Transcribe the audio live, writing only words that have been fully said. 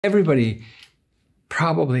Everybody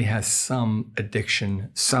probably has some addiction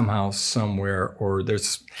somehow, somewhere, or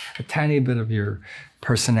there's a tiny bit of your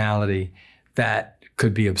personality that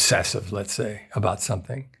could be obsessive, let's say, about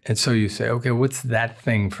something. And so you say, okay, what's that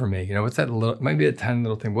thing for me? You know, what's that little, maybe a tiny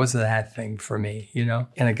little thing, what's that thing for me, you know?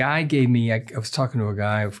 And a guy gave me, I was talking to a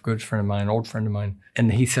guy, a good friend of mine, an old friend of mine,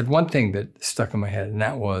 and he said one thing that stuck in my head, and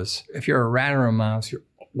that was, if you're a rat or a mouse,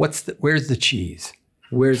 where's the cheese?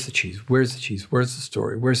 Where's the cheese? Where's the cheese? Where's the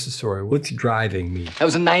story? Where's the story? What's driving me? That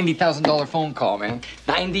was a $90,000 phone call, man.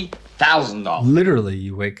 $90,000. Literally,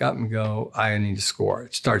 you wake up and go, I need to score.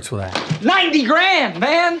 It starts with that. 90 grand,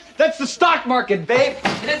 man! That's the stock market, babe.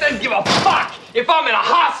 And it doesn't give a fuck if I'm in a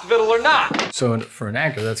hospital or not. So for an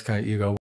actor, that's kind of, you go,